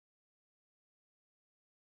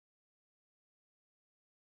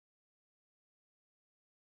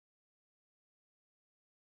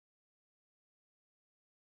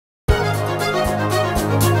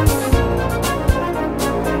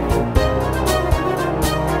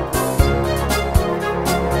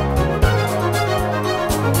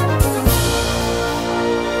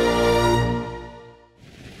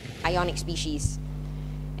ionic species.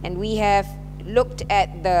 And we have looked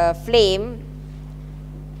at the flame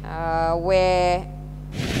where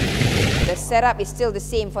the setup is still the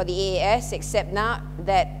same for the AAS, except now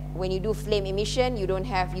that when you do flame emission, you don't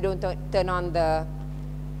turn on the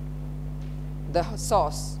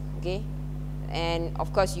source, okay? And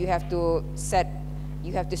of course you have to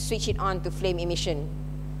switch it on to flame emission,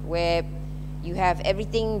 where you have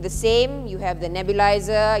everything the same. You have the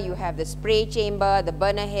nebulizer, you have the spray chamber, the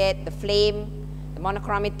burner head, the flame, the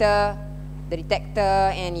monochrometer, the detector,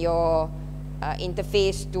 and your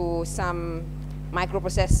interface to some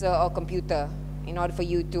microprocessor or computer in order for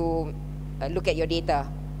you to look at your data.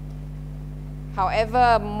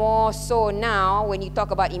 However, more so now, when you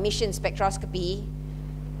talk about emission spectroscopy,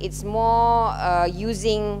 it's more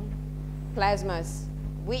using plasmas,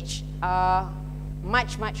 which are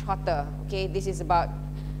much, much hotter. Okay, this is about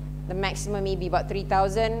the maximum, maybe about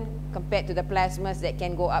 3,000 compared to the plasmas that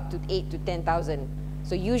can go up to 8 to 10,000.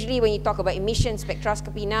 So usually when you talk about emission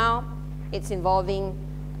spectroscopy now, it's involving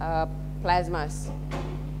plasmas.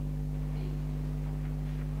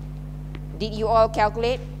 Did you all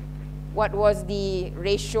calculate what was the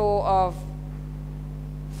ratio of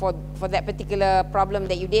for that particular problem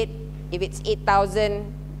that you did? If it's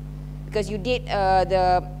 8,000, because you did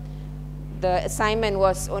the assignment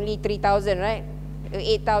was only 3,000, right?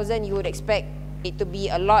 8,000, you would expect it to be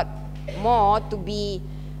a lot more, to be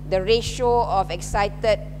the ratio of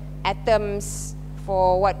excited atoms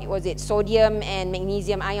for, what was it, sodium and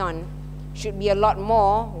magnesium ion should be a lot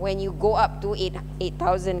more when you go up to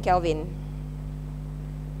 8,000 Kelvin.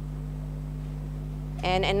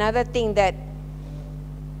 And another thing that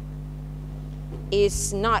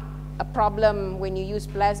is not a problem when you use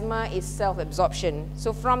plasma is self-absorption.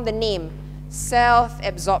 So from the name,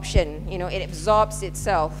 self-absorption, you know, it absorbs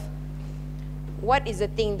itself. What is the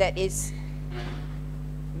thing that is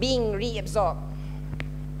being reabsorbed?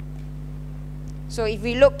 So if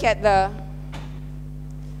we look at the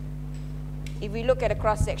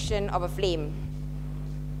cross section of a flame,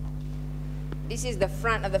 this is the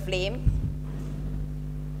front of the flame.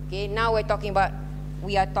 Okay, now we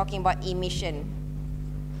are talking about emission.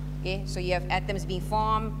 Okay, so you have atoms being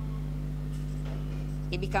formed,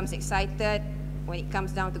 it becomes excited. When it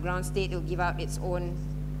comes down to ground state, it will give out its own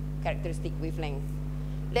characteristic wavelength.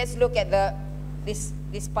 Let's look at this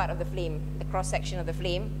part of the flame, the cross section of the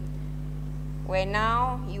flame, where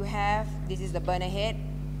now you have, this is the burner head,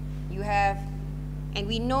 you have, and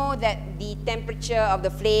we know that the temperature of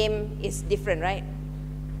the flame is different, right?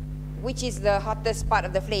 Which is the hottest part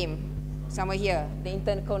of the flame? Somewhere here, the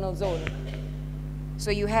intercoronal zone. So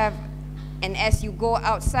you have, and as you go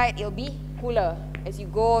outside, it'll be cooler. As you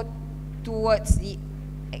go towards the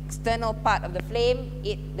external part of the flame,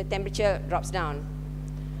 the temperature drops down.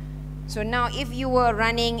 So now if you were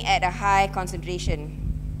running at a high concentration,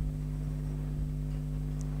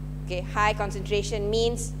 okay, high concentration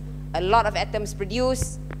means a lot of atoms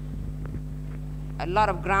produced, a lot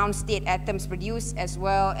of ground state atoms produced, as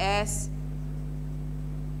well as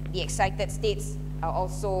the excited states are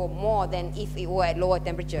also more than if it were at lower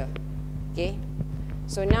temperature. Okay,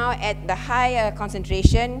 so now at the higher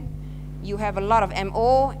concentration, you have a lot of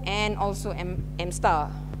MO and also M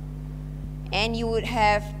star, and you would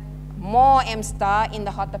have more M star in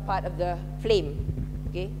the hotter part of the flame.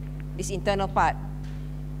 Okay, this internal part.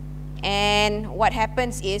 And what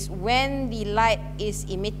happens is when the light is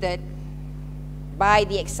emitted by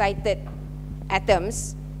the excited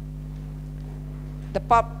atoms, the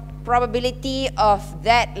probability of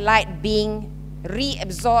that light being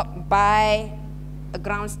reabsorbed by a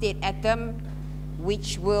ground state atom,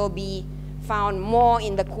 which will be found more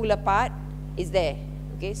in the cooler part, is there.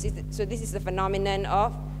 Okay, so this is the phenomenon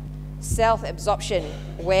of self-absorption,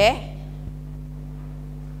 where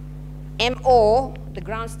MO, the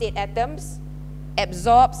ground state atoms,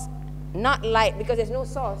 absorbs not light because there's no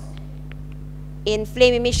source. In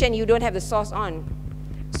flame emission, you don't have the source on.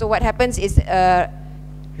 So what happens is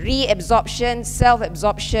reabsorption,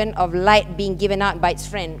 self-absorption of light being given out by its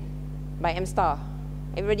friend, by M star.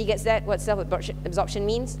 Everybody gets that, what self-absorption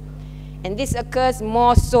means? And this occurs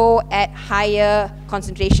more so at higher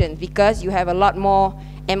concentrations because you have a lot more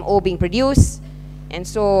MO being produced, and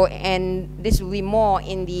this will be more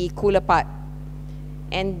in the cooler part.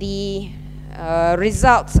 And the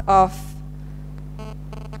results of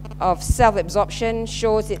self-absorption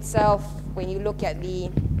shows itself when you look at the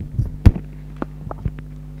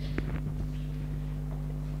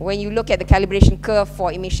calibration curve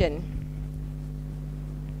for emission.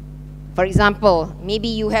 For example, maybe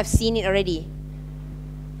you have seen it already.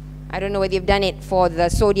 I don't know whether you've done it for the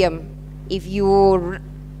sodium. If you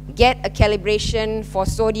get a calibration for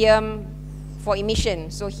sodium for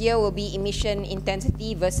emission. So here will be emission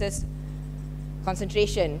intensity versus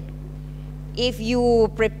concentration. If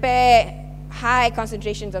you prepare high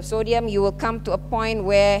concentrations of sodium, you will come to a point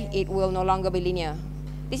where it will no longer be linear.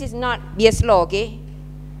 This is not Beer's law, okay?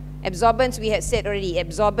 Absorbance, we had said already,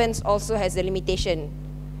 absorbance also has a limitation.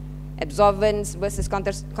 Absorbance versus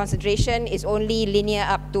concentration is only linear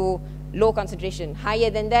up to low concentration. Higher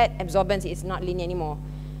than that, absorbance is not linear anymore.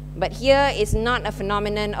 But here it's not a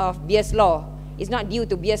phenomenon of Beer's law. It's not due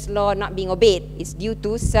to Beer's law not being obeyed. It's due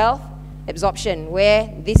to self-absorption,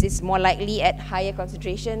 where this is more likely at higher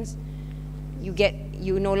concentrations.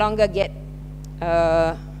 You no longer get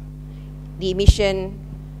the emission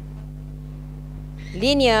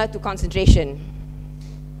linear to concentration.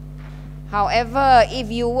 However, if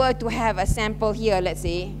you were to have a sample here, let's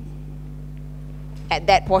say, at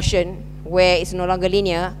that portion where it's no longer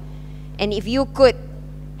linear, and if you could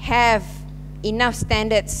have enough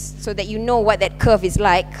standards so that you know what that curve is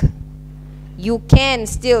like, you can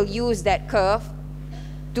still use that curve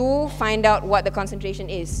to find out what the concentration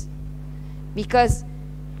is. Because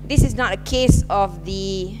this is not a case of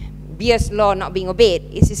the Beer's law not being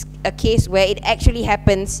obeyed. This is a case where it actually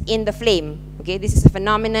happens in the flame. Okay, this is a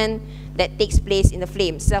phenomenon that takes place in the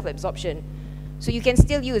flame, self-absorption. So you can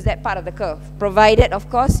still use that part of the curve, provided, of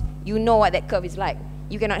course, you know what that curve is like.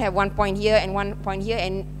 You cannot have one point here and one point here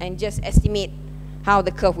and just estimate how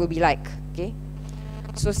the curve will be like. Okay,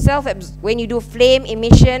 so when you do flame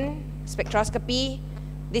emission spectroscopy,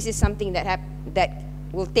 this is something that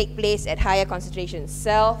will take place at higher concentrations,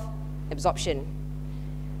 self-absorption.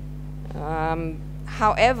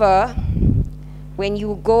 However, when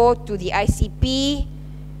you go to the ICP,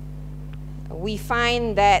 we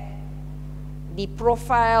find that the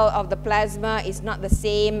profile of the plasma is not the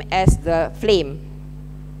same as the flame.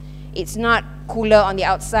 It's not cooler on the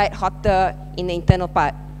outside, hotter in the internal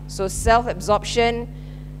part. So self-absorption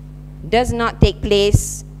does not take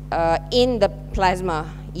place in the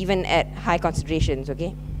plasma, even at high concentrations,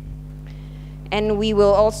 okay? And we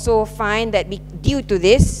will also find that due to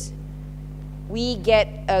this, we get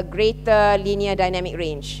a greater linear dynamic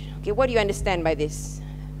range. Okay, what do you understand by this?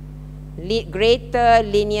 Greater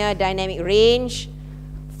linear dynamic range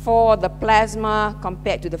for the plasma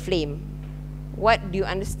compared to the flame. What do you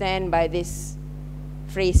understand by this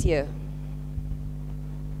phrase here?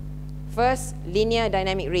 First, linear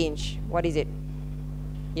dynamic range. What is it?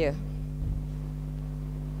 Here.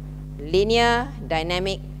 Linear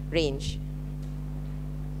dynamic range.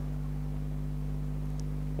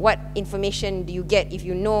 What information do you get if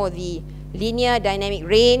you know the linear dynamic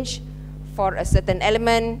range for a certain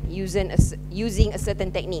element using a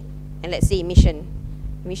certain technique? And let's say emission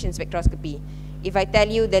spectroscopy. If I tell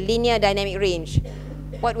you the linear dynamic range,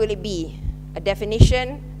 what will it be? A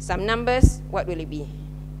definition, some numbers, what will it be?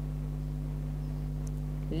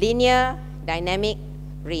 Linear dynamic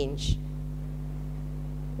range.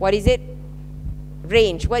 What is it?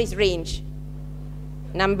 Range. What is range?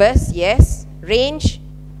 Numbers, yes. Range.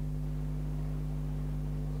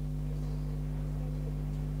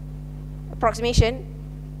 Approximation.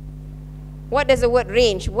 What does the word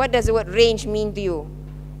range? What does the word range mean to you?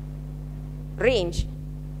 Range.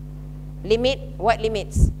 Limit. What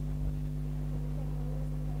limits?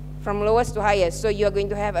 From lowest to highest. So you are going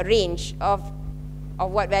to have a range of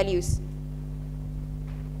what values?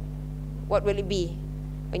 What will it be?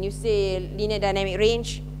 When you say linear dynamic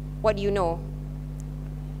range, what do you know?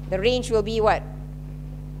 The range will be what?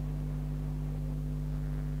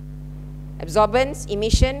 Absorbance,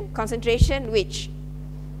 emission, concentration, which?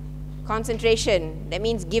 Concentration. That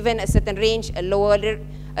means given a certain range, a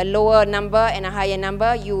lower number and a higher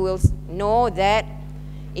number, you will know that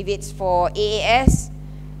if it's for AAS,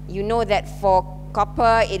 you know that for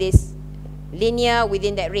copper it is linear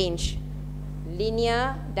within that range.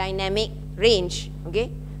 Linear dynamic range,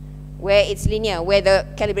 okay? Where it's linear, where the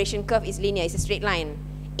calibration curve is linear, it's a straight line.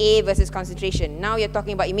 A versus concentration. Now you're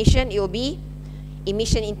talking about emission, it will be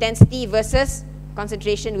emission intensity versus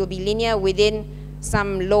concentration will be linear within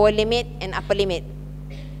some lower limit and upper limit.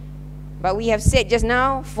 But we have said just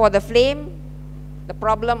now, for the flame, the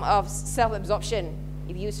problem of self-absorption,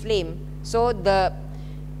 if you use flame. So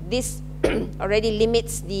this already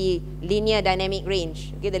limits the linear dynamic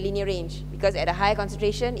range, okay, the linear range, because at a higher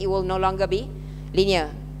concentration, it will no longer be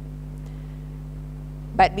linear.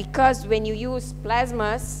 But because when you use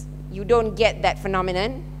plasmas, you don't get that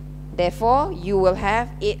phenomenon, therefore, you will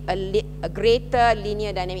have a greater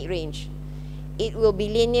linear dynamic range. It will be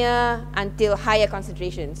linear until higher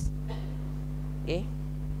concentrations. Okay.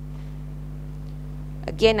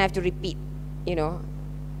 Again, I have to repeat, you know,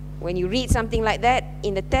 when you read something like that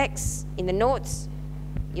in the text, in the notes,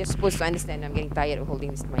 you're supposed to understand. I'm getting tired of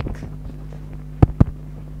holding this mic.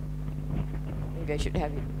 Maybe I should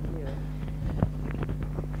have it here.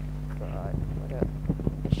 God, what a...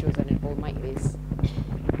 It shows on an old mic is.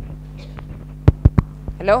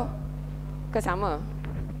 Hello? Ke sama?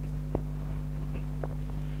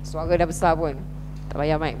 Suara dah besar pun. Tak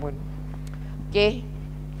payah mic pun. Okay.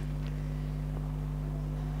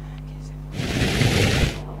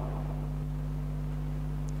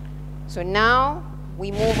 So now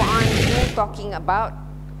we move on to talking about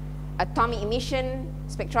atomic emission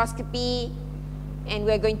spectroscopy, and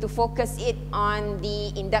we're going to focus it on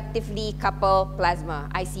the inductively coupled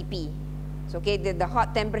plasma, ICP. So okay, the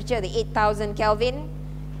hot temperature, the 8,000 Kelvin,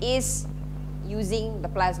 is using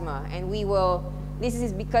the plasma, and we will. This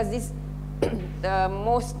is because this the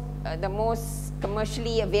most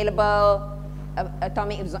commercially available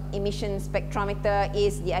atomic emission spectrometer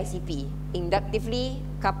is the ICP, inductively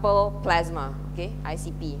coupled plasma. Okay,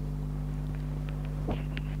 ICP.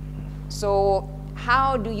 So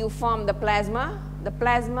how do you form the plasma? The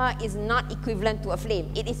plasma is not equivalent to a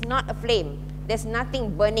flame. It is not a flame. There's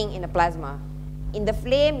nothing burning in the plasma. In the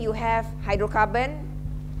flame, you have hydrocarbon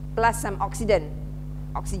plus some oxygen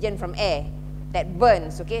from air that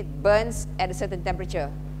burns, okay? Burns at a certain temperature.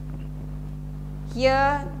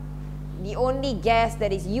 Here, the only gas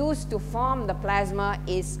that is used to form the plasma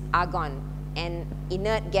is argon, an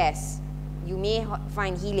inert gas. You may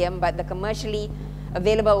find helium, but the commercially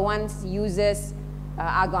available ones uses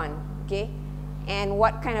argon, okay? And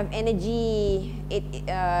what kind of energy it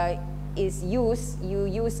is used? You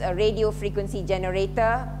use a radio frequency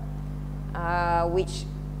generator, which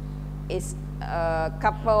is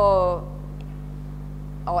coupled,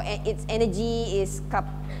 or its energy is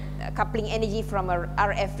coupling energy from a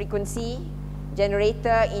RF frequency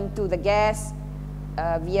generator into the gas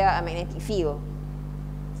via a magnetic field.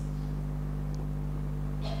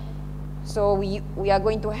 So we are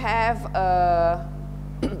going to have a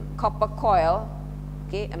copper coil,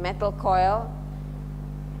 okay, a metal coil,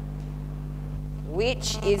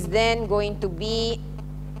 which is then going to be,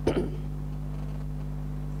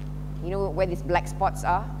 you know where these black spots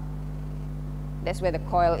are? That's where the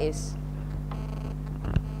coil is.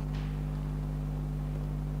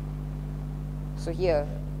 So here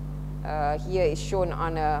is shown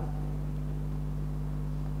on a,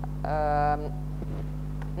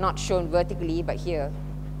 not shown vertically, but here.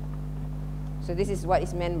 So this is what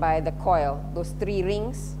is meant by the coil. Those three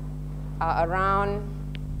rings are around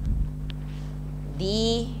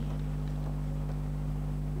this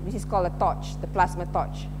is called a torch, the plasma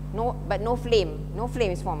torch. But no flame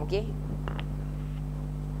is formed, okay?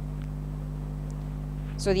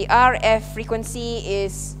 So the RF frequency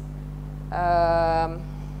is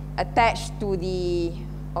attached to the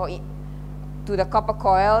copper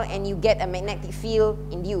coil, and you get a magnetic field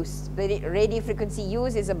induced. The radio frequency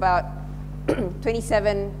used is about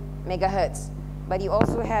 27 megahertz, but you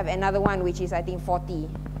also have another one which is, I think, 40.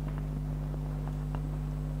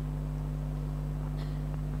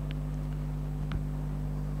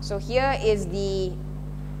 So here is the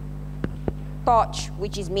torch,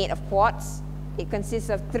 which is made of quartz. It consists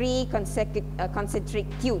of three concentric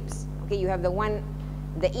tubes. Okay, you have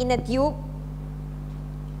the inner tube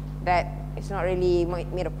that it's not really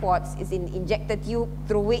made of quartz. It's an injector tube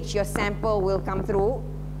through which your sample will come through.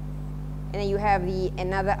 And then you have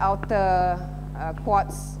another outer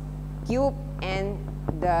quartz tube and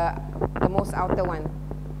the most outer one.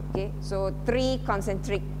 Okay, so three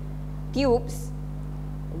concentric tubes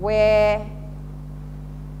where,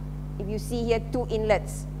 if you see here, two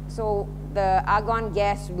inlets. So the argon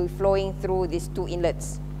gas will be flowing through these two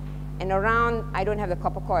inlets. And around, I don't have the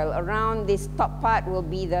copper coil, around this top part will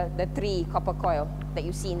be the three copper coil that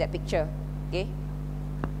you see in that picture. Okay.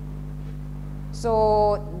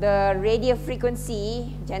 So the radio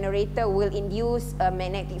frequency generator will induce a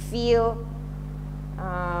magnetic field,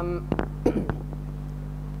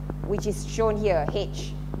 which is shown here,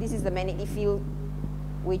 H. This is the magnetic field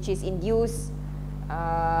which is induced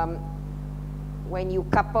when you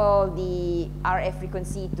couple the RF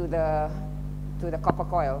frequency to the copper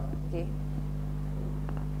coil. Okay.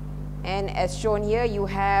 And as shown here, you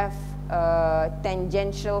have a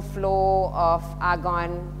tangential flow of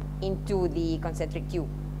argon into the concentric tube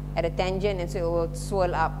at a tangent, and so it will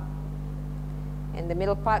swirl up. And the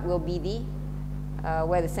middle part will be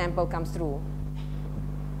where the sample comes through.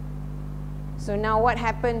 So now what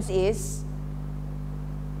happens is,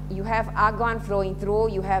 you have argon flowing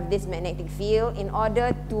through, you have this magnetic field. In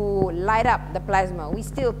order to light up the plasma, we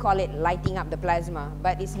still call it lighting up the plasma,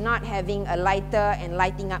 but it's not having a lighter and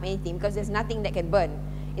lighting up anything because there's nothing that can burn.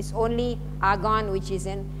 It's only argon, which is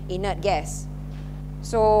an inert gas.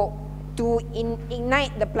 So to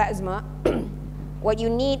ignite the plasma, what you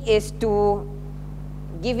need is to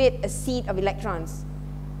give it a seed of electrons.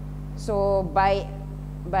 So by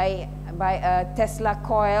a Tesla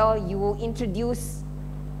coil, you will introduce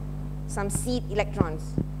some seed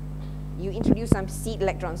electrons. You introduce some seed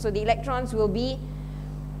electrons. So the electrons will be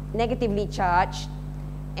negatively charged,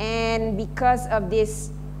 and because of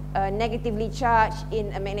this negatively charged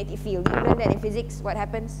in a magnetic field, you learn that in physics, what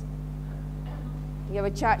happens? You have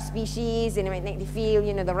a charged species in a magnetic field,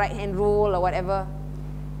 you know, the right-hand rule or whatever.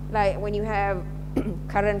 Like when you have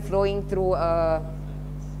current flowing through a...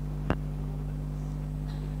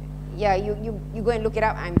 Yeah, you go and look it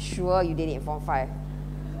up. I'm sure you did it in Form 5.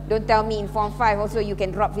 Don't tell me in Form 5 also you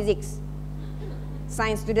can drop physics.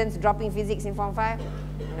 Science students dropping physics in Form 5?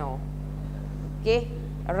 No. Okay?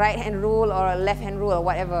 A right-hand rule or a left-hand rule or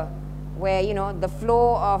whatever, where, you know, the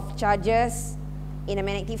flow of charges in a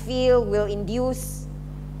magnetic field will induce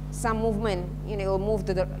some movement. You know, it will move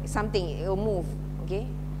to something, it will move. Okay?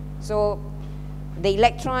 So the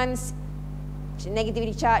electrons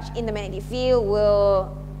negatively charged in the magnetic field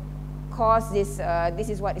will cause this, this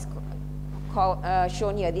is what is called,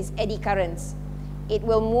 shown here, these eddy currents. It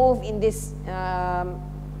will move in this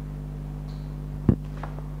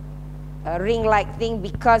ring-like thing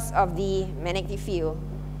because of the magnetic field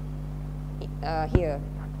here.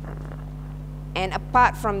 And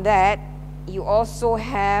apart from that, you also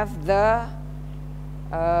have the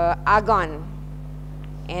argon.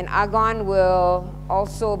 And argon will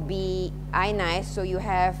also be ionized, so you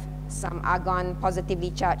have some argon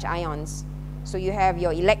positively charged ions. So you have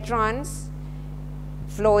your electrons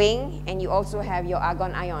flowing, and you also have your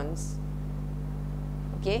argon ions.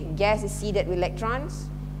 Okay, gas is seeded with electrons.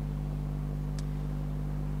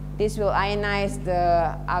 This will ionize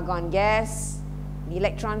the argon gas. The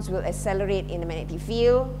electrons will accelerate in the magnetic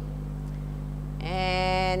field,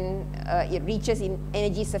 and it reaches in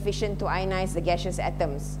energy sufficient to ionize the gaseous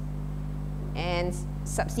atoms. And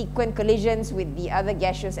subsequent collisions with the other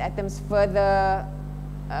gaseous atoms further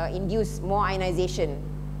induce more ionization.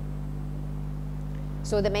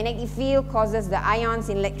 So the magnetic field causes the ions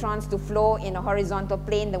in electrons to flow in a horizontal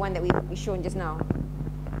plane, the one that we shown just now.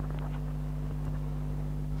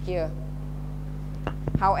 Here.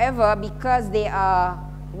 However, because they are,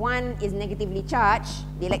 one is negatively charged,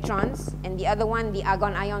 the electrons, and the other one, the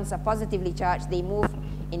argon ions, are positively charged, they move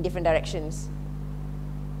in different directions.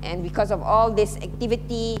 And because of all this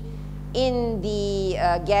activity in the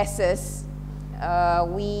gases,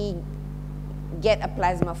 we get a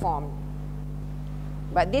plasma formed.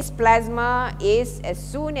 But this plasma is, as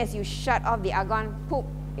soon as you shut off the argon, poof,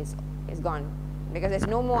 it's gone. Because there's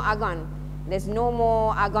no more argon. There's no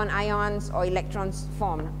more argon ions or electrons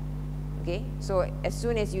formed. Okay? So as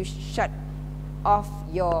soon as you shut off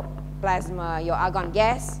your plasma, your argon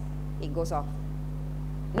gas, it goes off.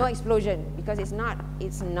 No explosion, because it's not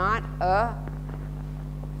a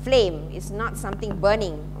flame. It's not something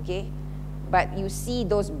burning. Okay? But you see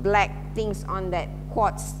those black things on that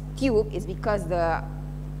quartz tube is because the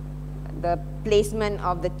placement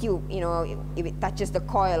of the tube, you know, if it touches the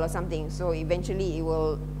coil or something, so eventually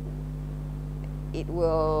it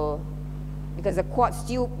will, because the quartz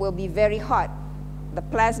tube will be very hot. The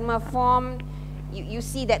plasma form, you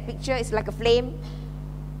see that picture, it's like a flame.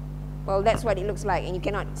 Well, that's what it looks like, and you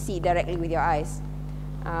cannot see it directly with your eyes.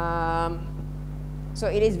 So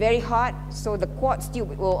it is very hot, so the quartz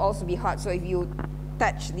tube will also be hot. So if you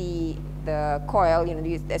touch the coil, you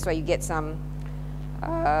know, that's why you get some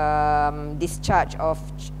discharge of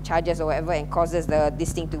charges or whatever, and causes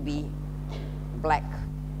this thing to be black.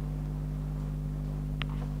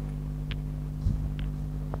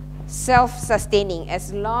 Self-sustaining.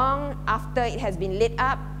 As long after it has been lit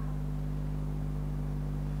up,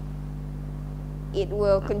 it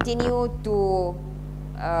will continue to,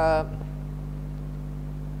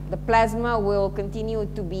 the plasma will continue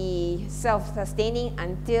to be self-sustaining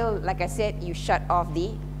until, like I said, you shut off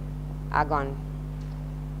the argon.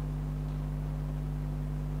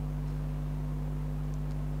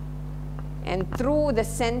 And through the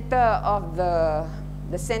center of the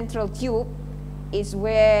central tube is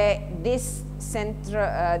where this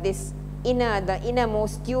the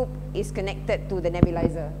innermost tube is connected to the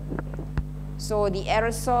nebulizer. So the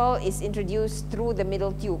aerosol is introduced through the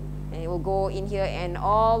middle tube, and it will go in here, and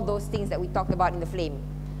all those things that we talked about in the flame,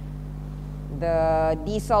 the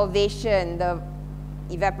desolvation, the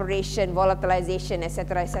evaporation, volatilization,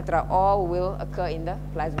 etc., all will occur in the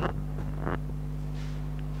plasma.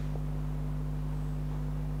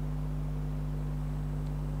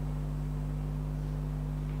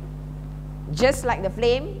 Just like the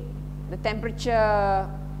flame, the temperature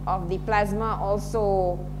of the plasma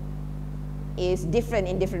also is different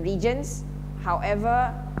in different regions.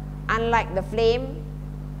 However, unlike the flame,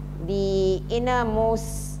 the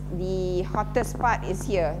innermost, the hottest part is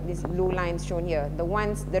here, this blue lines shown here,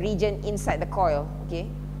 the region inside the coil, okay?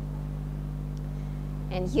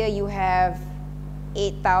 And here you have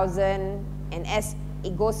 8,000, and as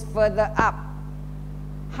it goes further up,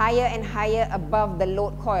 higher and higher above the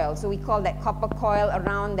load coil. So we call that copper coil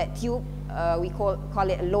around that tube, we call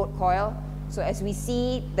it a load coil. So as we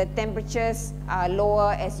see, the temperatures are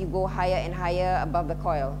lower as you go higher and higher above the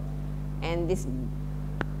coil. And this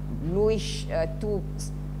bluish two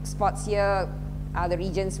spots here are the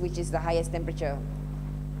regions which is the highest temperature.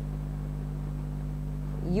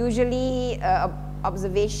 Usually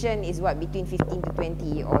observation is what, between 15 to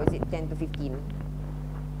 20, or is it 10 to 15,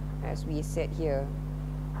 as we said here.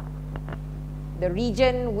 The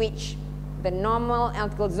region which the normal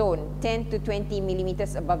analytical zone, 10 to 20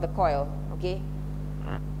 millimeters above the coil, okay?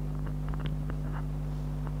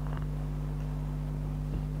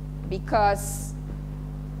 Because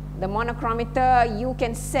the monochrometer, you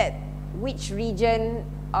can set which region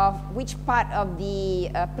of, which part of the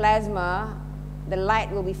plasma the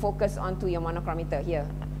light will be focused onto your monochrometer here.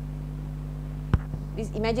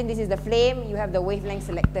 Imagine this is the flame, you have the wavelength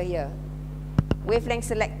selector here. Wavelength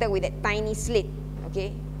selector with a tiny slit,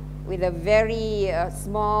 okay, with a very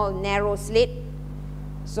small narrow slit.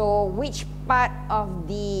 So which part of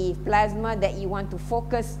the plasma that you want to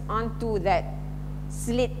focus onto that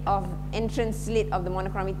slit of entrance slit of the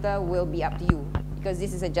monochrometer will be up to you, because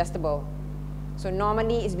this is adjustable. So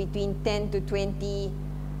normally it's between 10 to 20,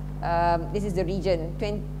 this is the region,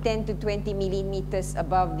 10 to 20 millimeters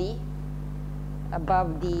above the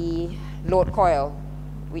load coil,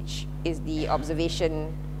 which is the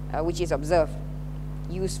observation, which is observed,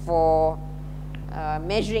 used for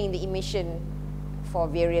measuring the emission for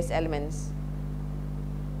various elements.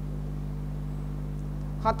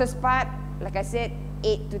 Hottest part, like I said,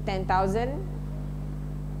 8 to 10,000.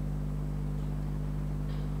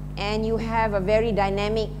 And you have a very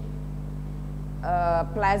dynamic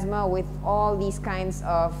plasma with all these kinds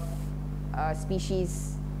of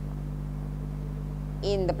species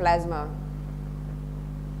in the plasma.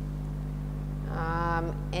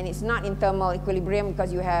 And it's not in thermal equilibrium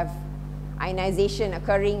because you have ionization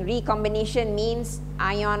occurring. Recombination means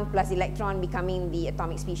ion plus electron becoming the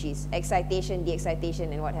atomic species. Excitation,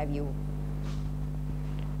 de-excitation, and what have you.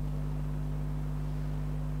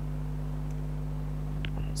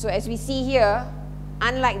 So as we see here,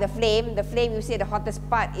 unlike the flame you say the hottest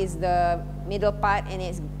part is the middle part, and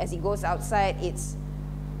as it goes outside, it's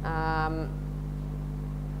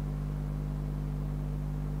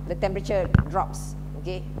the temperature drops,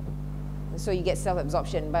 okay? So you get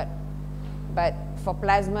self-absorption, but for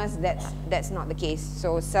plasmas that's not the case.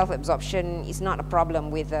 So self-absorption is not a problem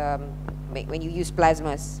with when you use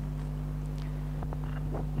plasmas.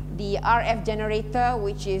 The RF generator,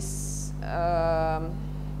 which is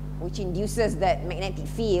which induces that magnetic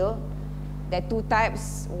field, there are two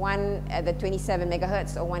types, one at the 27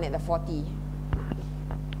 megahertz or one at the 40.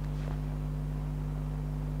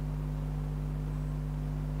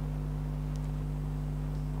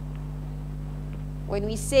 When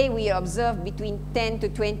we say we observe between 10 to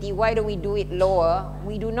 20, why do we do it lower?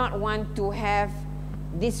 We do not want to have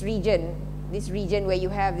this region where you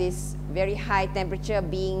have this very high temperature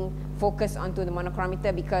being focused onto the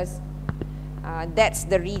monochrometer, because that's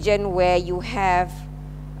the region where you have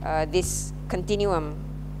this continuum.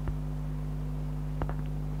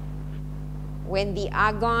 When the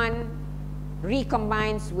argon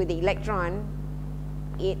recombines with the electron,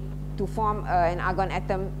 to form an argon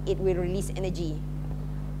atom, it will release energy.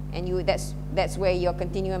 And that's where your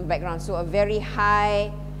continuum background. So a very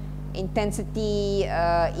high intensity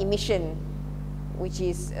emission, which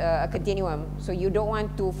is a continuum. So you don't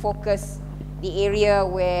want to focus the area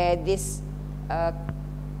where this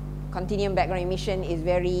continuum background emission is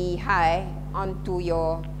very high onto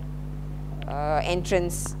your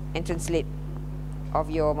entrance slit of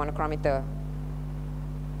your monochrometer.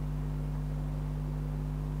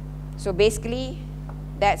 So basically,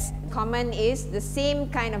 that's common is the same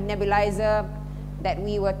kind of nebulizer that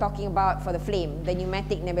we were talking about for the flame, the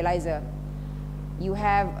pneumatic nebulizer. You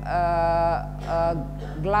have a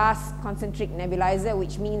glass concentric nebulizer,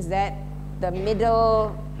 which means that the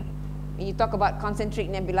middle, when you talk about concentric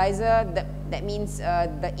nebulizer, that means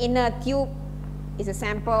the inner tube is a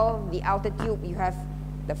sample, the outer tube you have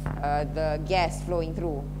the gas flowing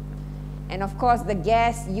through. And of course, the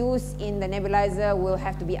gas used in the nebulizer will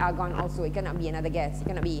have to be argon also. It cannot be another gas. It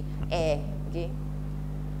cannot be air, okay?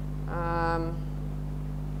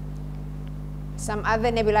 Some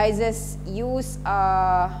other nebulizers use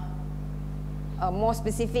a more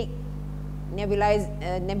specific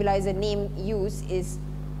nebulizer name used is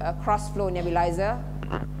a cross-flow nebulizer.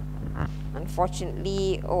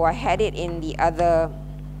 Unfortunately, oh, I had it in the other.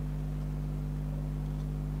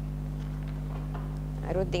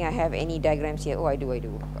 I don't think I have any diagrams here. Oh, I do,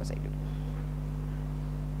 of course I do.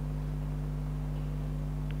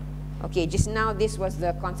 Okay, just now this was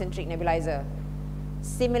the concentric nebulizer.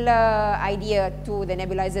 Similar idea to the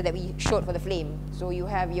nebulizer that we showed for the flame. So you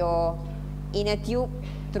have your inner tube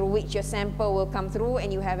through which your sample will come through,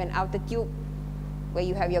 and you have an outer tube where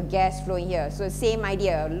you have your gas flowing here. So same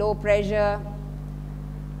idea, low pressure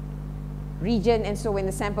region, and so when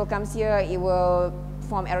the sample comes here, it will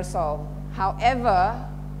form aerosol. However,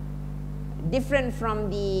 different from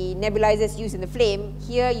the nebulizers used in the flame,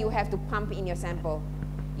 here you have to pump in your sample.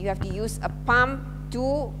 You have to use a pump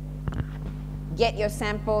to get your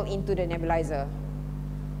sample into the nebulizer.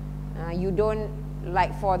 You don't,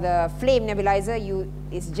 like for the flame nebulizer,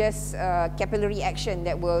 it's just capillary action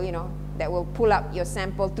that will, that will pull up your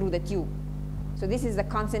sample through the tube. So this is the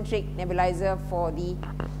concentric nebulizer for the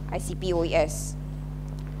ICP OES.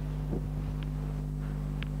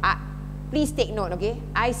 Please take note, okay?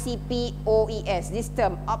 ICP OES, this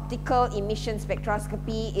term, optical emission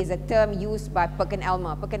spectroscopy, is a term used by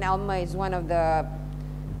Perkin-Elmer. Perkin-Elmer is one of the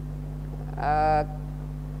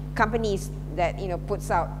companies that puts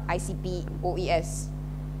out ICP OES.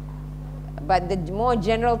 But the more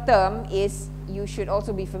general term is, you should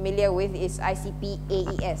also be familiar with, is ICP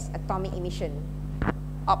AES, atomic emission.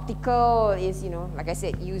 Optical is, like I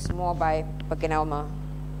said, used more by Perkin-Elmer.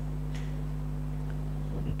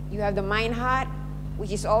 You have the Meinhardt,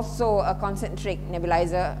 which is also a concentric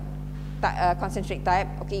nebulizer, concentric type.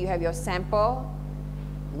 Okay, you have your sample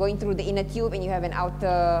going through the inner tube, and you have an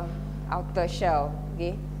outer shell.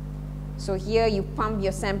 Okay, so here you pump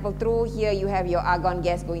your sample through. Here you have your argon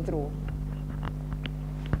gas going through.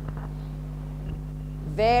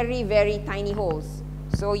 Very, very tiny holes.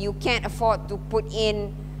 So you can't afford to put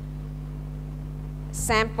in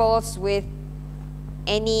samples with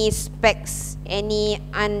any specks, any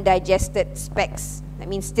undigested specks, that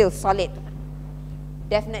means still solid,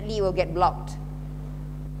 definitely will get blocked.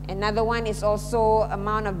 Another one is also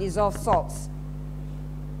amount of dissolved salts.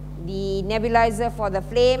 The nebulizer for the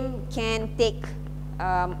flame can take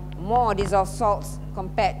more dissolved salts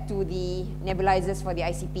compared to the nebulizers for the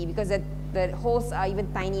ICP, because the holes are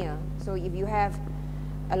even tinier. So if you have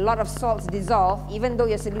a lot of salts dissolved, even though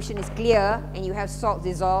your solution is clear and you have salts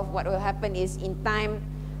dissolved, what will happen is in time,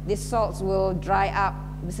 these salts will dry up,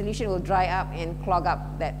 the solution will dry up and clog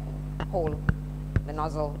up that hole, the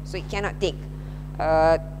nozzle. So it cannot take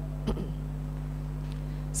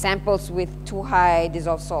samples with too high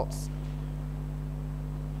dissolved salts.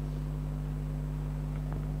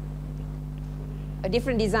 A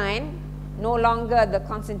different design, no longer the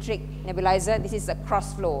concentric nebulizer, this is a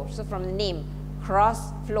cross flow. So from the name,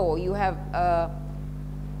 cross flow, you have a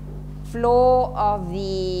flow of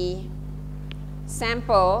the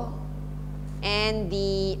sample and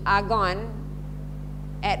the argon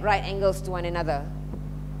at right angles to one another.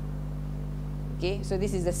 Okay, so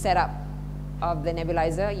this is the setup of the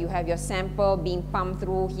nebulizer. You have your sample being pumped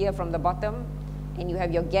through here from the bottom, and you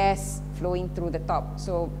have your gas flowing through the top.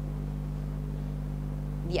 So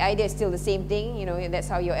the idea is still the same thing, that's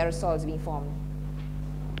how your aerosol is being formed.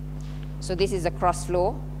 So this is a cross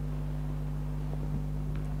flow.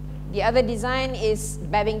 The other design is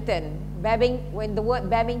Babington. When the word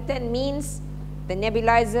Babington means the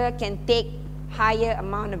nebulizer can take higher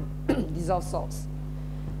amount of dissolved salts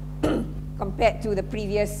compared to the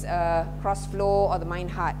previous cross flow or the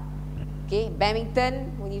Meinhardt. Okay,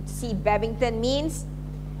 Babington, when you see Babington means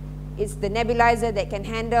it's the nebulizer that can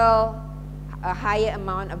handle a higher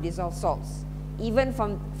amount of dissolved salts. Even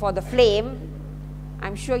for the flame,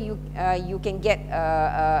 I'm sure you can get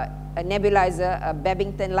a nebulizer, a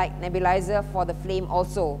Babington-like nebulizer for the flame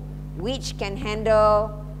also, which can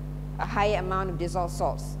handle a higher amount of dissolved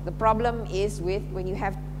salts. The problem is when you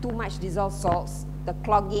have too much dissolved salts, the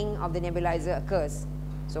clogging of the nebulizer occurs.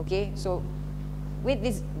 So, so with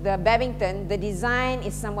the Babington, the design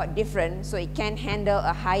is somewhat different, so it can handle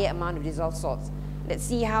a higher amount of dissolved salts. Let's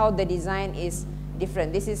see how the design is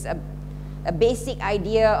different. This is a basic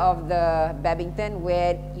idea of the Babington,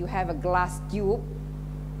 where you have a glass tube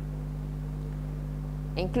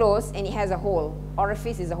enclosed and it has a hole.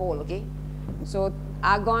 Orifice is a hole, okay? So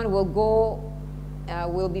argon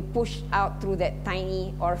will be pushed out through that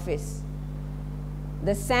tiny orifice.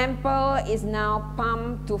 The sample is now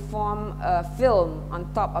pumped to form a film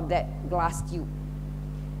on top of that glass tube.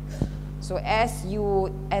 So as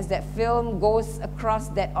that film goes across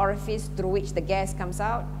that orifice through which the gas comes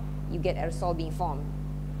out, you get aerosol being formed.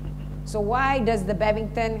 So why does the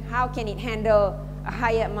Babington, how can it handle a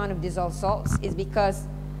higher amount of dissolved salts? Is because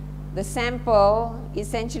the sample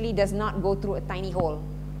essentially does not go through a tiny hole.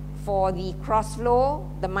 For the cross flow,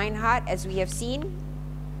 the mine heart, as we have seen,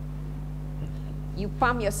 you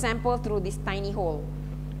pump your sample through this tiny hole.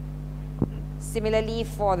 Similarly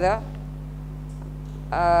for the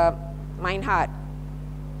mine heart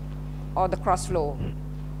or the cross flow.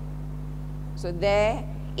 So there,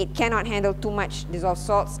 it cannot handle too much dissolved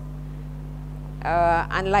salts.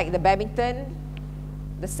 Unlike the Babington,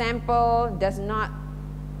 the sample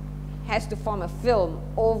has to form a film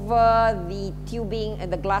over the tubing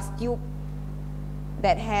and the glass tube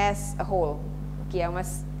that has a hole. Okay, I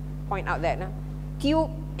must point out that.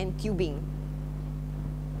 Tube and tubing.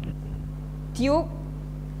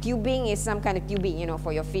 Tubing is some kind of tubing, you know,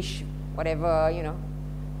 for your fish, whatever, you know,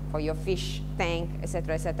 for your fish tank,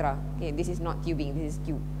 etc., etc. Okay, this is not tubing, this is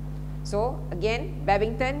tube. So again,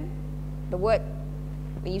 Babington, the word,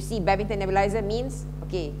 when you see Babington nebulizer means,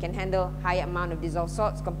 okay, can handle higher amount of dissolved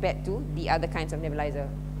salts compared to the other kinds of nebulizer.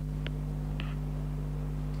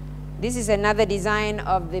 This is another design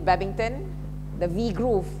of the Babington, the V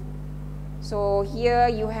groove. So here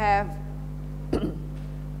you have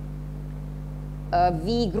a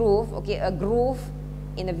V groove, okay, a groove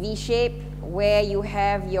in a V shape where you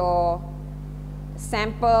have your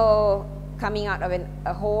sample coming out of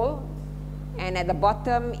a hole, and at the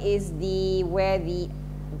bottom is where the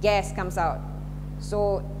gas comes out.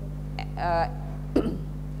 So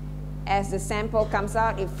as the sample comes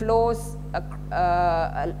out, it flows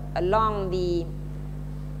along the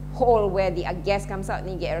hole where the gas comes out, and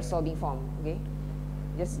then you get aerosol being formed. Okay,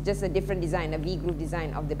 just a different design, a V groove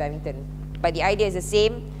design of the Babington. But the idea is the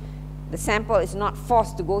same. The sample is not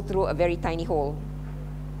forced to go through a very tiny hole.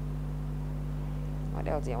 What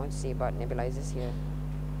else do I want to say about nebulizers here?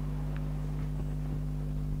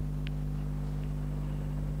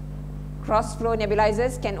 Cross-flow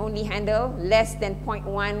nebulizers can only handle less than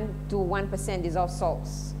 0.1 to 1% dissolved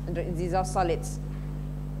salts, dissolved solids.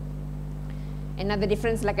 Another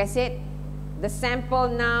difference, like I said, the sample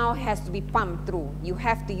now has to be pumped through. You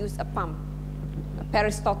have to use a pump, a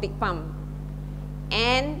peristaltic pump.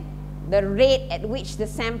 And the rate at which the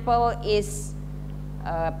sample is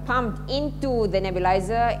pumped into the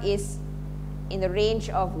nebulizer is in the range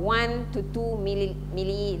of 1 to 2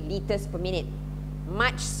 milliliters per minute.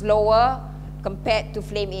 Much slower compared to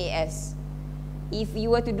flame AS. If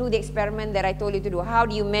you were to do the experiment that I told you to do, how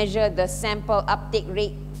do you measure the sample uptake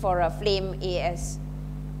rate for a flame AS?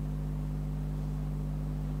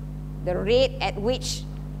 The rate at which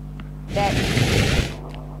that...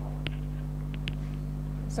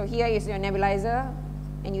 So here is your nebulizer,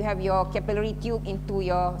 and you have your capillary tube into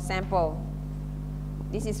your sample.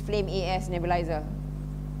 This is flame AS nebulizer.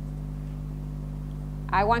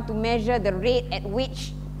 I want to measure the rate at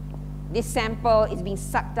which this sample is being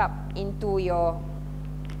sucked up into your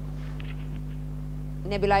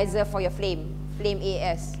nebulizer for your flame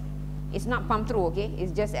AS. It's not pumped through, okay?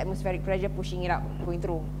 It's just atmospheric pressure pushing it up, going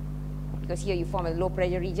through. Because here you form a low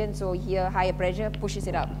pressure region, so here higher pressure pushes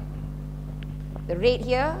it up. The rate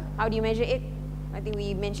here, how do you measure it? I think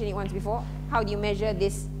we mentioned it once before. How do you measure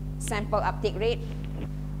this sample uptake rate?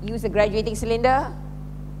 Use a graduating cylinder.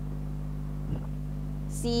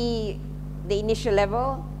 See the initial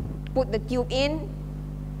level. Put the tube in.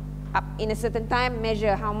 Up in a certain time,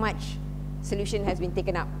 measure how much solution has been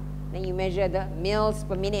taken up. Then you measure the mils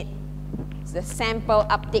per minute. It's the sample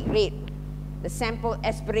uptake rate. The sample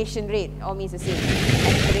aspiration rate all means the same.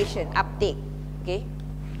 Aspiration, uptake. Okay.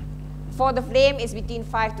 For the flame, it's between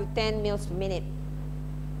 5 to 10 mils per minute.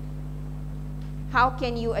 How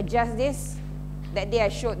can you adjust this? That day I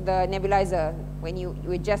showed the nebulizer. When you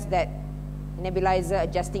adjust that nebulizer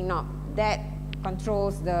adjusting knob, that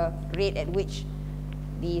controls the rate at which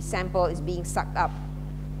the sample is being sucked up.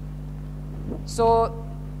 So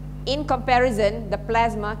in comparison, the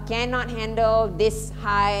plasma cannot handle this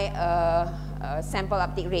high sample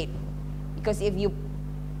uptake rate, because if you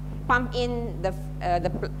pump in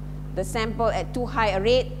the sample at too high a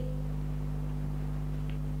rate,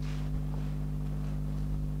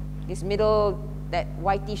 this middle, that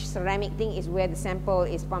whitish ceramic thing is where the sample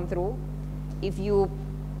is pumped through. If you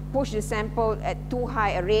push the sample at too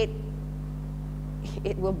high a rate,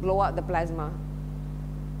 it will blow out the plasma,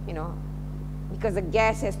 you know, because the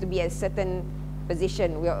gas has to be at a certain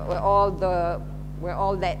position where all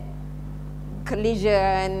that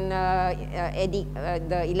collision,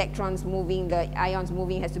 the electrons moving, the ions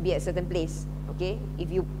moving has to be at a certain place. Okay,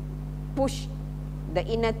 if you push the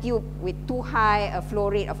inner tube with too high a flow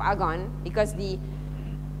rate of argon, because the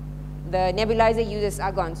nebulizer uses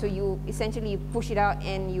argon. So you essentially push it out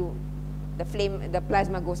and the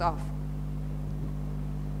plasma goes off.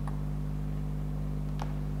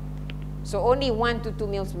 So only 1 to 2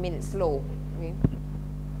 mils per minute slow. Okay?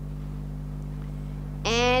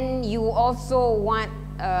 And you also want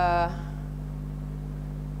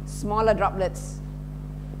smaller droplets.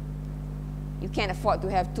 You can't afford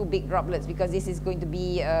to have too big droplets because this is going to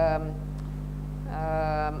be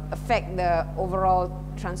affect the overall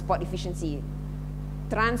transport efficiency.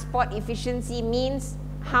 Transport efficiency means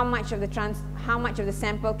how much of the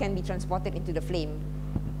sample can be transported into the flame.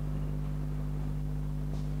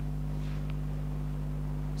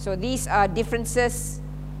 So these are differences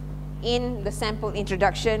in the sample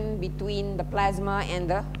introduction between the plasma and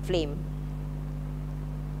the flame.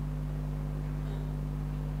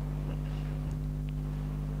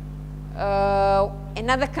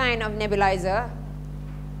 Another kind of nebulizer,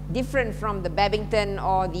 different from the Babington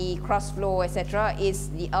or the cross-flow, etc., is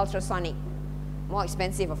the ultrasonic. More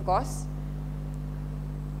expensive, of course.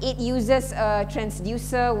 It uses a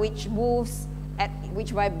transducer which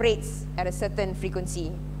vibrates at a certain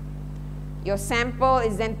frequency. Your sample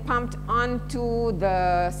is then pumped onto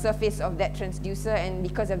the surface of that transducer, and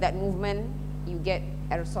because of that movement, you get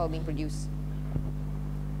aerosol being produced.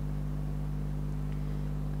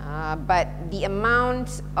 But the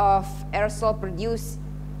amount of aerosol produced,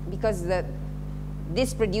 because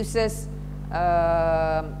this produces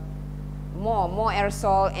more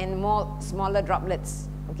aerosol and more smaller droplets.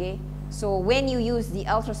 Okay, so when you use the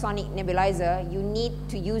ultrasonic nebulizer, you need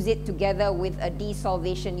to use it together with a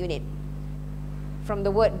desolvation unit. From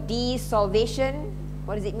the word desolvation,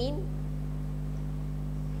 what does it mean?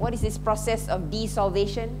 What is this process of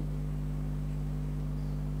desolvation?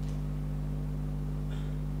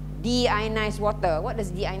 Deionized water. What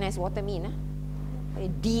does deionized water mean?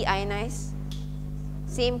 Deionize.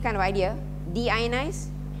 Same kind of idea.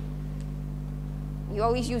 Deionize. You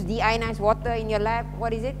always use deionized water in your lab.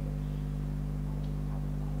 What is it?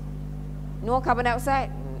 No carbon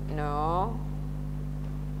dioxide? No.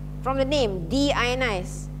 From the name,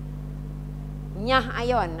 deionize. Nyah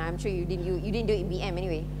ion. I'm sure you didn't do it in BM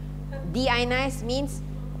anyway. Deionize means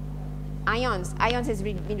ions. Ions has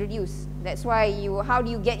been reduced. That's why how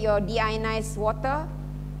do you get your deionized water?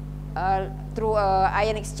 Through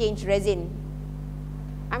ion exchange resin.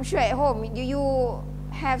 I'm sure at home, do you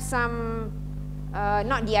have some,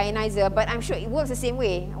 not deionizer, but I'm sure it works the same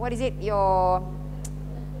way. What is it? Your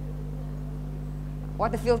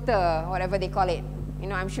water filter, whatever they call it. You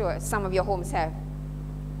know, I'm sure some of your homes have.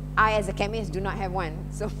 I, as a chemist, do not have one.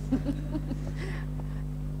 So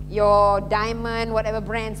your Diamond, whatever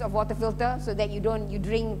brands of water filter, so that you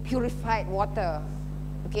drink purified water.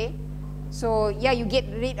 Okay? So yeah, you get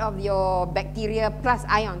rid of your bacteria plus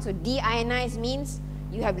ions. So deionize means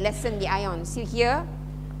you have lessened the ions. See here,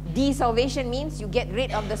 desolvation means you get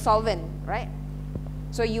rid of the solvent, right?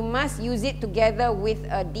 So you must use it together with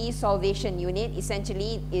a desolvation unit.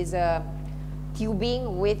 Essentially, it is a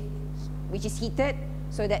tubing which is heated,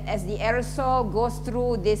 so that as the aerosol goes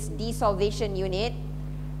through this desolvation unit,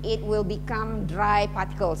 it will become dry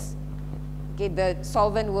particles. Okay, the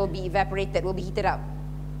solvent will be evaporated, will be heated up.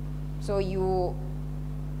 So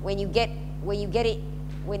when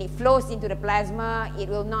it flows into the plasma, it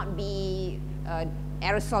will not be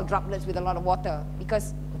aerosol droplets with a lot of water,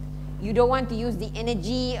 because you don't want to use the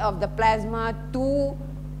energy of the plasma to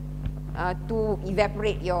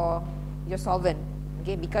evaporate your solvent.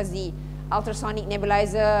 Okay, because the ultrasonic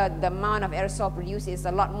nebulizer, the amount of aerosol produced is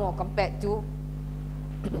a lot more compared to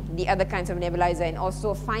the other kinds of nebulizer, and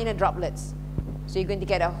also finer droplets. So you're going to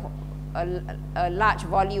get a large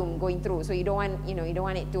volume going through. So you don't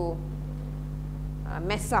want it to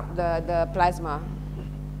mess up the plasma.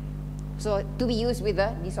 So to be used with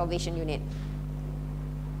a desolvation unit.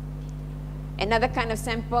 Another kind of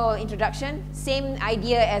sample introduction, same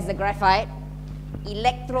idea as the graphite.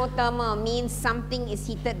 Electrothermal means something is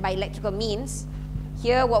heated by electrical means.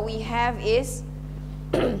 Here what we have is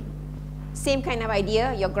same kind of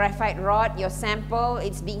idea. Your graphite rod, your sample,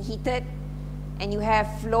 it's being heated, and you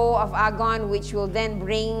have flow of argon, which will then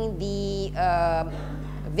bring the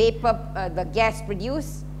vapor, the gas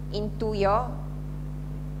produced into your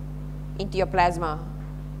plasma.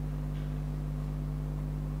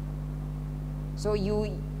 So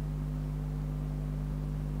you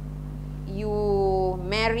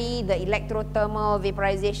marry the electrothermal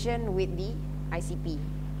vaporization with the ICP.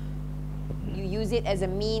 You use it as a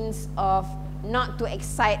means of not to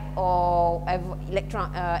excite or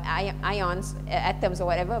ions, atoms or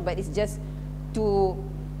whatever, but it's just to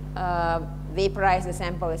vaporize the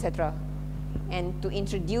sample, etc. And to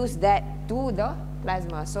introduce that to the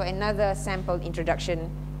plasma. So another sample introduction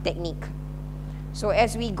technique. So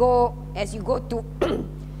as you go to,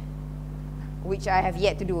 which I have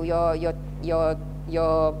yet to do,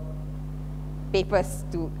 your papers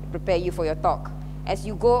to prepare you for your talk. As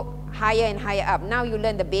you go higher and higher up, now you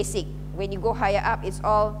learn the basic. When you go higher up, it's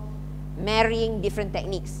all marrying different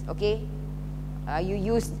techniques, okay? You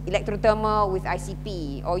use electrothermal with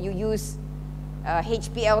ICP, or you use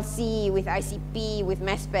HPLC with ICP, with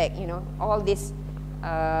mass spec, you know, all these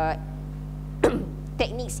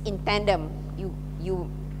techniques in tandem.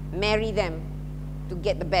 You marry them to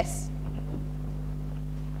get the best.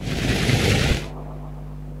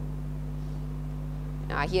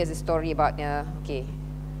 Here's a story about, okay.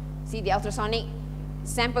 See, the ultrasonic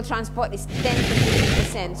sample transport is 10 to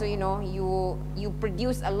 15%, so you know, you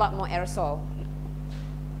produce a lot more aerosol.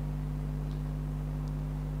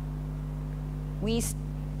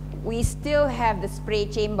 We still have the spray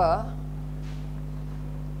chamber.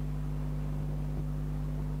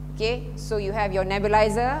 Okay, so you have your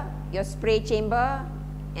nebulizer, your spray chamber,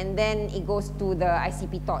 and then it goes to the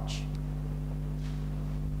ICP torch.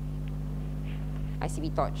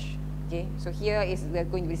 ICP torch. Okay, so here is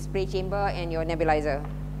going to be spray chamber and your nebulizer.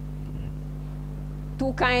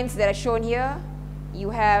 Two kinds that are shown here.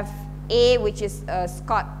 You have A, which is a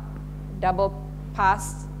Scott double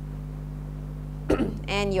pass,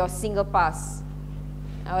 and your single pass.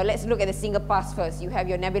 Let's look at the single pass first. You have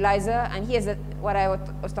your nebulizer, and here's what I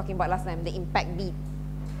was talking about last time, the impact bead.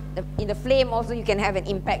 In the flame also you can have an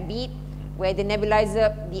impact bead, where the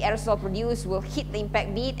nebulizer, the aerosol produced will hit the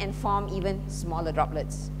impact bead and form even smaller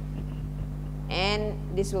droplets. And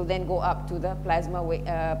this will then go up to the plasma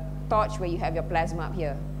torch, where you have your plasma up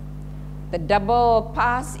here. The double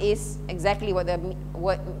pass is exactly what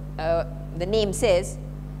the name says.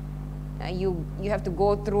 You have to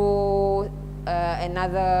go through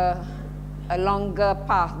a longer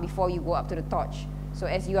path before you go up to the torch. So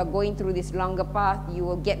as you are going through this longer path, you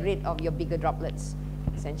will get rid of your bigger droplets,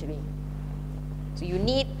 essentially. So you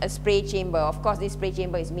need a spray chamber. Of course, this spray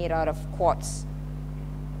chamber is made out of quartz.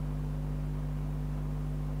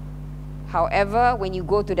 However, when you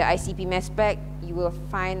go to the ICP mass spec, you will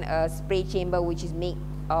find a spray chamber which is made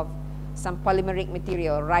of some polymeric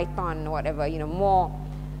material, Riton, whatever, you know, more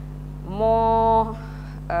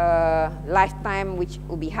lifetime, which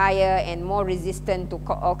will be higher and more resistant to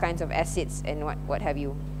all kinds of acids and what have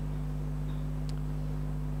you.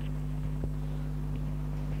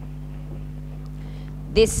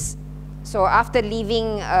 So after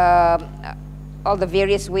leaving all the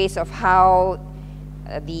various ways of how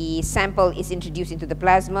the sample is introduced into the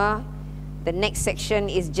plasma, the next section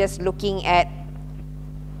is just looking at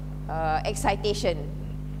excitation.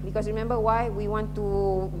 Because remember why we want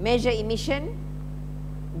to measure emission?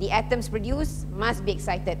 The atoms produced must be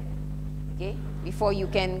excited, okay, before you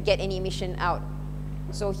can get any emission out.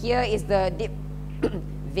 So here is the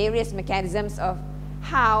various mechanisms of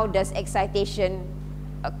how does excitation,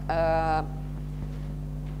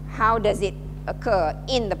 how does it occur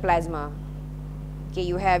in the plasma. Okay,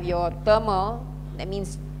 you have your thermal, that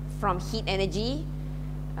means from heat energy,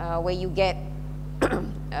 where you get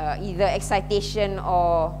either excitation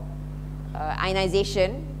or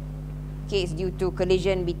ionization. Okay, it's due to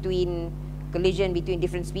collision between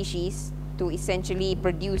different species to essentially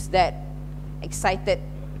produce that excited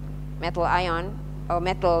metal ion, or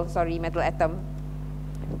metal atom.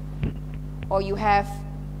 Or you have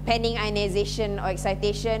pending ionization or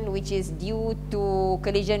excitation, which is due to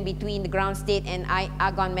collision between the ground state and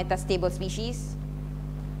argon metastable species.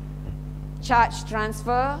 Charge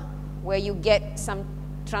transfer, where you get some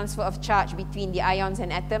transfer of charge between the ions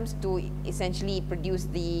and atoms to essentially produce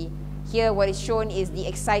the, here what is shown is the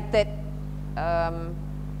excited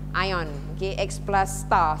ion, okay, X plus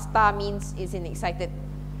star. Star means it's in excited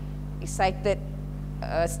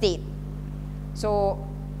state. So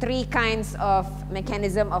three kinds of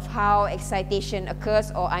mechanism of how excitation occurs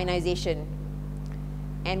or ionization.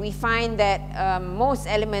 And we find that most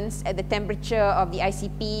elements at the temperature of the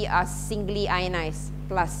ICP are singly ionized,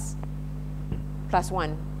 plus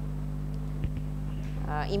 1.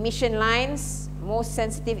 Emission lines, most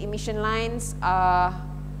sensitive emission lines are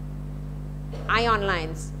ion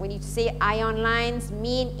lines. When you say ion lines,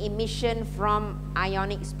 mean emission from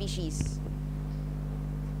ionic species.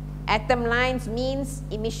 Atom lines means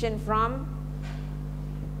emission from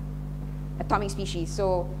atomic species.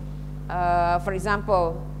 So, for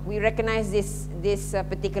example, we recognize this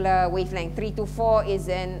particular wavelength. 324 is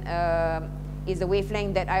a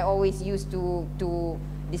wavelength that I always use to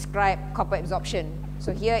describe copper absorption.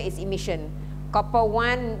 So here is emission. Copper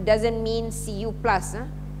 1 doesn't mean Cu plus.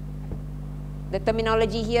 The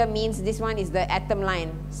terminology here means this one is the atom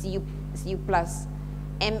line, Cu plus.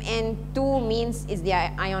 Mn2 means is the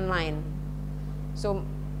ion line. So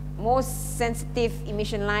most sensitive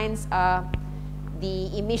emission lines are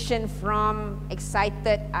the emission from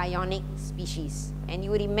excited ionic species. And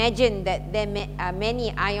you would imagine that there are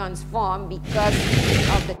many ions formed because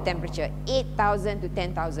of the temperature, 8,000 to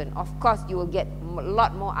 10,000. Of course, you will get a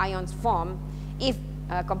lot more ions formed if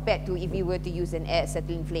compared to if you were to use an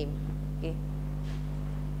acetylene flame. Okay.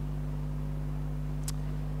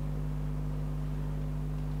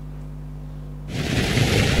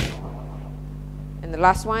 And the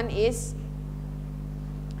last one is,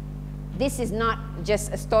 this is not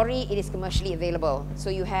just a story, it is commercially available. So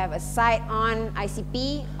you have a side-on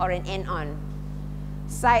ICP or an end-on.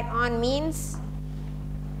 Side-on means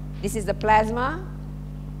this is the plasma.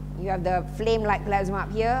 You have the flame-like plasma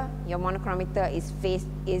up here. Your monochromator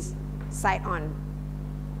is side-on.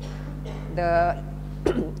 The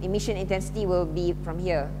emission intensity will be from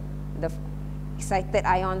here. The excited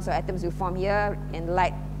ions or atoms will form here, and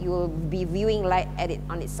light, you will be viewing light at it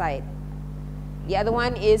on its side. The other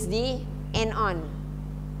one is the end-on.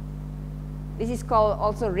 This is called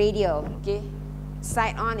also radial. Okay,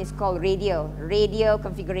 side-on is called radial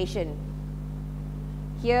configuration.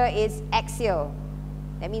 Here is axial.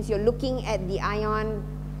 That means you're looking at the ion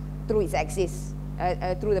through its axis,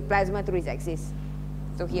 through the plasma through its axis.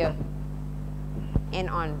 So here,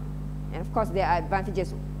 end-on. And of course, there are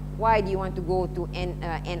advantages. Why do you want to go to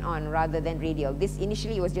end-on rather than radial? This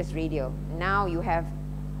initially was just radial. Now you have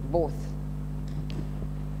both.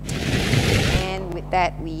 And with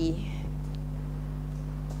that, we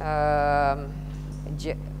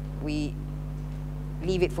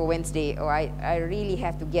leave it for Wednesday. Oh, I really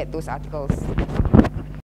have to get those articles.